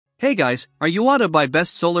Hey guys, are you want to buy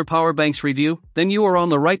best solar power banks review? Then you are on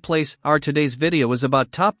the right place. Our today's video is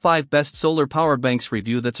about top 5 best solar power banks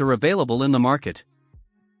review that are available in the market.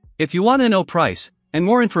 If you want to know price and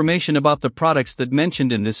more information about the products that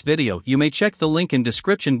mentioned in this video, you may check the link in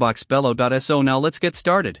description box below. So now let's get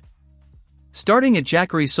started. Starting at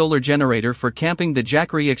Jackery Solar Generator for camping. The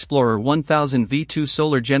Jackery Explorer 1000 V2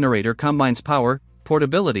 solar generator combines power,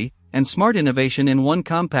 portability, and smart innovation in one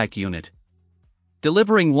compact unit.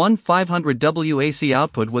 Delivering one 500W AC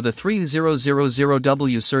output with a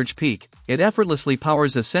 3000W surge peak, it effortlessly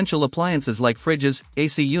powers essential appliances like fridges,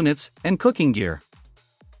 AC units, and cooking gear.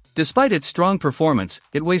 Despite its strong performance,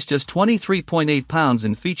 it weighs just 23.8 pounds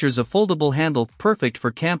and features a foldable handle, perfect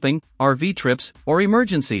for camping, RV trips, or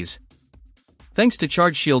emergencies. Thanks to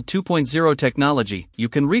Charge Shield 2.0 technology, you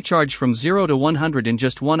can recharge from 0 to 100 in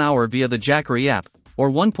just 1 hour via the Jackery app,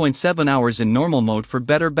 or 1.7 hours in normal mode for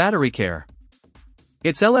better battery care.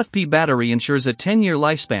 Its LFP battery ensures a 10-year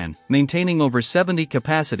lifespan, maintaining over 70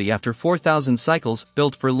 capacity after 4,000 cycles,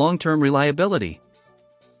 built for long-term reliability.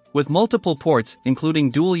 With multiple ports, including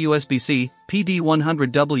dual USB-C,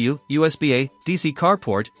 PD100W, USB-A, DC car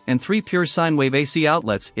port, and 3 pure sine wave AC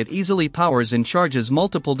outlets, it easily powers and charges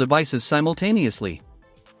multiple devices simultaneously.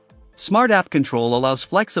 Smart app control allows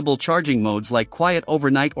flexible charging modes like quiet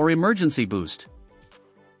overnight or emergency boost.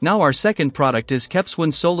 Now our second product is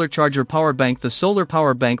Kepswin Solar Charger Power Bank. The Solar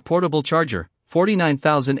Power Bank portable charger,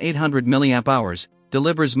 49,800 mAh,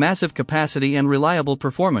 delivers massive capacity and reliable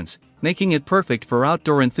performance, making it perfect for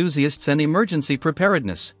outdoor enthusiasts and emergency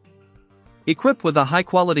preparedness. Equipped with a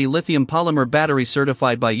high-quality lithium polymer battery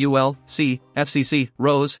certified by UL, C, FCC,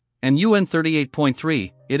 RoHS, and UN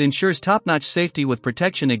 38.3, it ensures top-notch safety with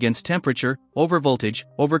protection against temperature, overvoltage,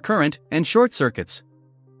 overcurrent, and short circuits.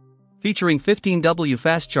 Featuring 15W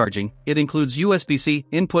fast charging, it includes USB-C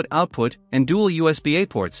input-output and dual USB-A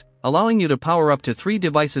ports, allowing you to power up to 3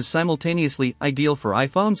 devices simultaneously, ideal for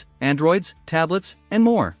iPhones, Androids, tablets, and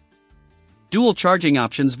more. Dual charging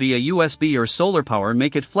options via USB or solar power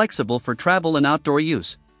make it flexible for travel and outdoor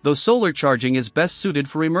use, though solar charging is best suited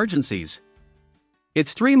for emergencies.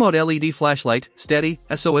 Its 3-mode LED flashlight, steady,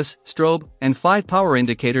 SOS, strobe, and 5 power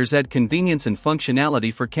indicators add convenience and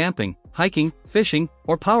functionality for camping, hiking, fishing,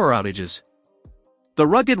 or power outages. The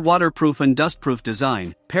rugged waterproof and dustproof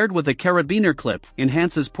design, paired with a carabiner clip,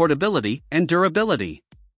 enhances portability and durability.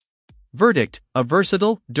 Verdict: a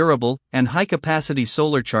versatile, durable, and high-capacity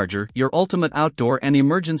solar charger, your ultimate outdoor and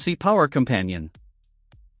emergency power companion.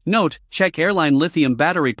 Note: check airline lithium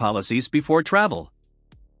battery policies before travel.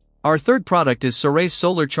 Our third product is Soaraise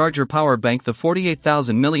Solar Charger Power Bank. The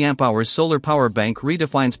 48,000 mAh solar power bank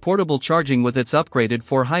redefines portable charging with its upgraded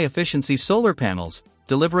 4 high-efficiency solar panels,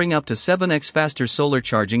 delivering up to 7x faster solar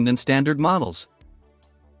charging than standard models.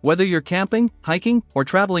 Whether you're camping, hiking, or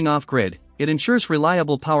traveling off-grid, it ensures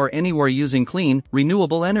reliable power anywhere using clean,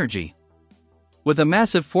 renewable energy. With a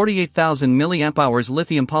massive 48,000 mAh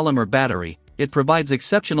lithium polymer battery, it provides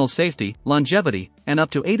exceptional safety, longevity, and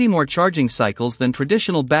up to 80 more charging cycles than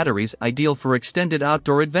traditional batteries, ideal for extended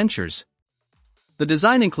outdoor adventures. The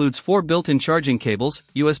design includes 4 built-in charging cables,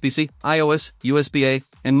 USB-C, iOS, USB-A,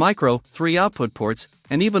 and micro, 3 output ports,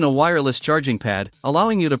 and even a wireless charging pad,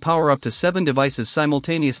 allowing you to power up to 7 devices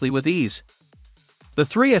simultaneously with ease. The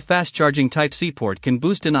 3F fast charging Type-C port can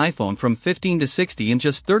boost an iPhone from 15 to 60 in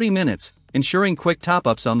just 30 minutes, ensuring quick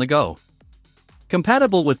top-ups on the go.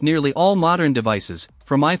 Compatible with nearly all modern devices,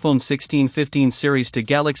 from iPhone 16-15 series to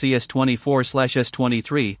Galaxy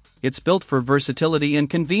S24/S23, it's built for versatility and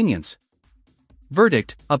convenience.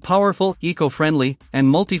 Verdict: a powerful, eco-friendly, and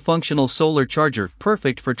multifunctional solar charger,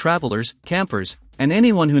 perfect for travelers, campers, and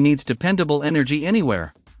anyone who needs dependable energy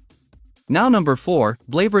anywhere. Now number 4,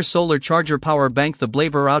 BLAVOR Solar Charger Power Bank. The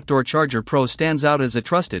BLAVOR Outdoor Charger Pro stands out as a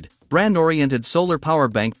trusted, brand-oriented solar power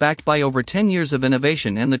bank backed by over 10 years of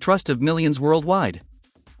innovation and the trust of millions worldwide.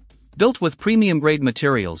 Built with premium-grade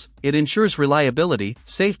materials, it ensures reliability,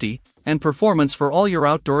 safety, and performance for all your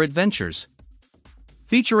outdoor adventures.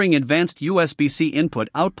 Featuring advanced USB-C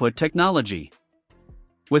input-output technology.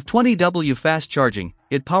 With 20W fast charging,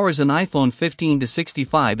 it powers an iPhone 15 to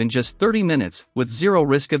 65 in just 30 minutes, with zero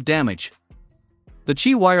risk of damage. The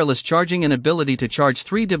Qi wireless charging and ability to charge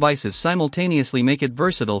 3 devices simultaneously make it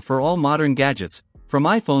versatile for all modern gadgets, from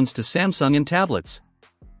iPhones to Samsung and tablets.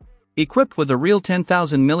 Equipped with a real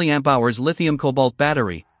 10,000 mAh lithium cobalt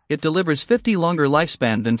battery, it delivers 50 longer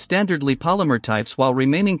lifespan than standardly polymer types while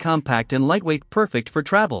remaining compact and lightweight, perfect for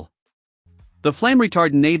travel. The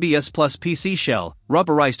flame-retardant ABS Plus PC shell,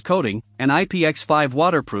 rubberized coating, and IPX5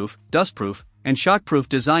 waterproof, dustproof, and shockproof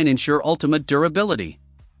design ensure ultimate durability.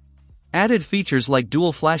 Added features like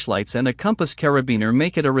dual flashlights and a compass carabiner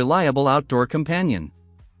make it a reliable outdoor companion.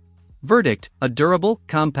 Verdict: a durable,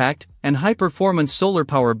 compact, and high-performance solar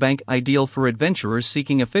power bank ideal for adventurers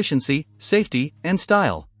seeking efficiency, safety, and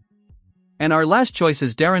style. And our last choice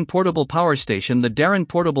is Daran Portable Power Station. The Daran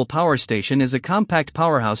Portable Power Station is a compact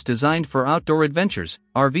powerhouse designed for outdoor adventures,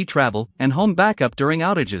 RV travel, and home backup during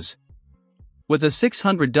outages. With a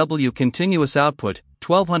 600W continuous output,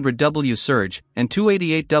 1200W surge, and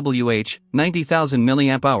 288Wh, 90,000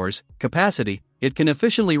 mAh capacity, it can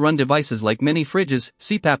efficiently run devices like mini fridges,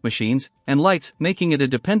 CPAP machines, and lights, making it a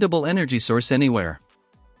dependable energy source anywhere.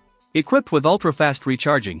 Equipped with ultra-fast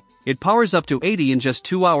recharging, it powers up to 80 in just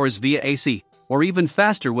 2 hours via AC, or even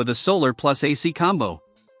faster with a solar plus AC combo.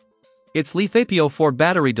 Its LiFePO4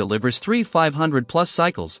 battery delivers 3 500+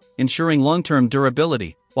 cycles, ensuring long-term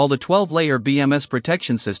durability, while the 12-layer BMS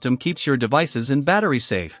protection system keeps your devices and batteries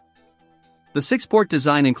safe. The 6-port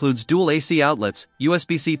design includes dual AC outlets,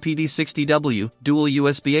 USB-C PD60W, dual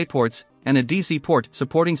USB-A ports, and a DC port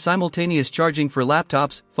supporting simultaneous charging for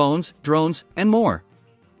laptops, phones, drones, and more.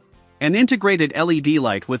 An integrated LED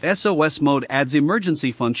light with SOS mode adds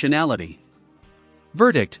emergency functionality.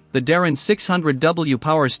 Verdict: the Daran 600W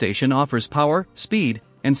power station offers power, speed,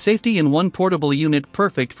 and safety in one portable unit,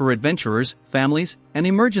 perfect for adventurers, families, and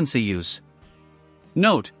emergency use.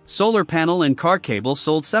 Note: solar panel and car cable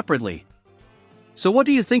sold separately. So what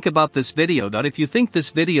do you think about this video? If you think this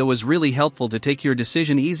video was really helpful to take your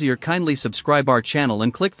decision easier, kindly subscribe our channel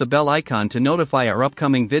and click the bell icon to notify our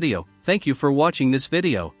upcoming video. Thank you for watching this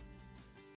video.